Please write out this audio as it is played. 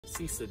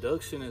See,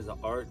 seduction is an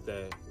art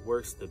that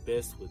works the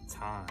best with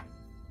time.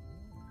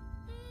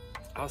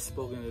 I've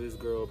spoken to this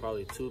girl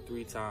probably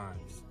 2-3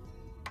 times,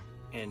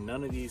 and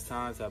none of these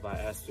times have I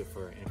asked her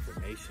for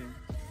information.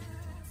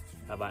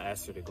 Have I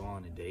asked her to go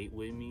on a date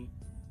with me?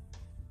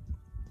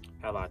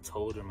 Have I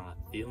told her my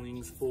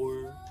feelings for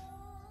her?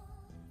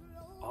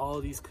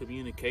 All these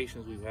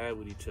communications we've had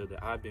with each other,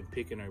 I've been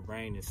picking her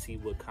brain to see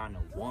what kind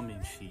of woman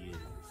she is.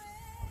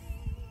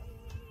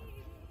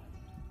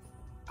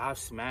 I've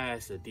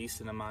smashed a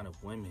decent amount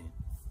of women.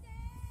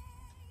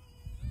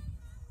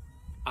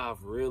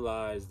 I've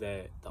realized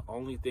that the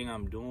only thing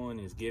I'm doing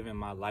is giving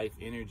my life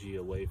energy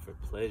away for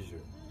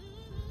pleasure.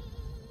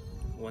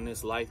 When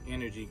this life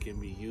energy can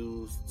be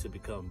used to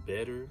become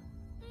better,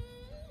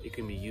 it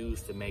can be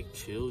used to make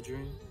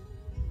children,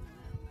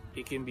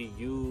 it can be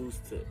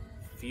used to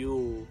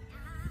fuel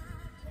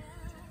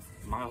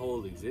my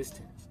whole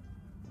existence.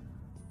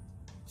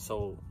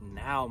 So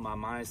now my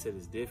mindset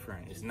is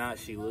different. It's not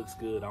she looks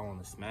good, I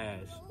want to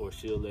smash, or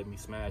she'll let me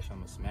smash, I'm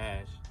gonna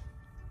smash.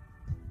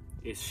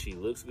 If she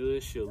looks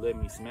good, she'll let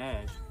me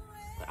smash,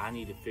 but I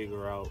need to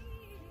figure out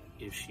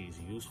if she's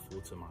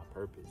useful to my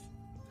purpose.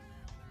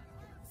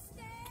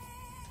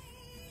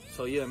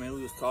 So yeah, man,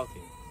 we was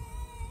talking.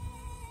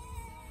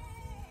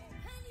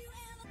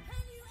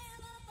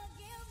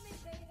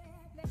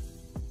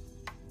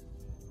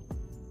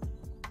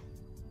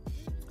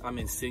 I'm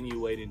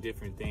insinuating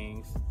different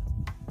things.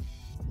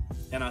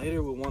 And I hit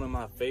her with one of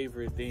my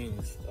favorite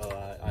things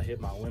I hit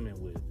my women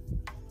with.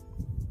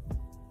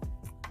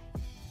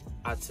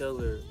 I tell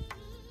her,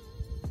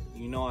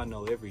 you know I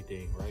know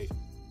everything, right?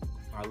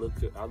 I look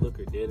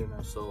her dead in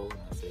her soul and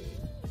I say,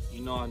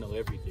 you know I know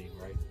everything,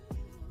 right?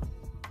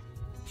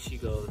 She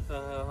goes,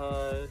 ha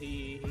ha,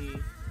 he.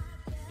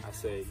 I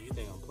say, you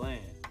think I'm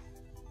playing?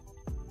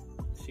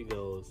 She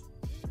goes,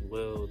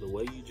 well, the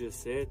way you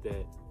just said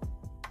that,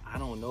 I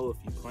don't know if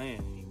you're playing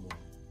anymore.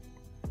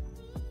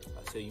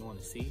 I said, you want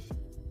to see?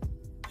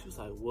 She was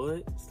like,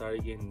 what?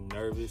 Started getting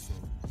nervous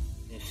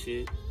and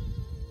shit.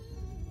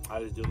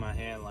 I just do my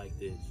hand like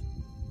this.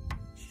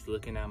 She's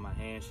looking at my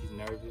hand, she's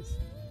nervous.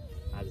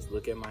 I just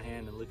look at my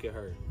hand and look at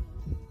her.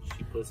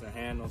 She puts her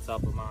hand on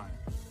top of mine.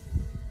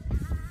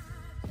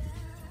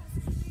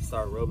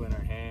 Start rubbing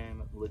her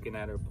hand, looking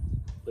at her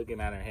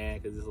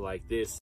hand, because it's like this.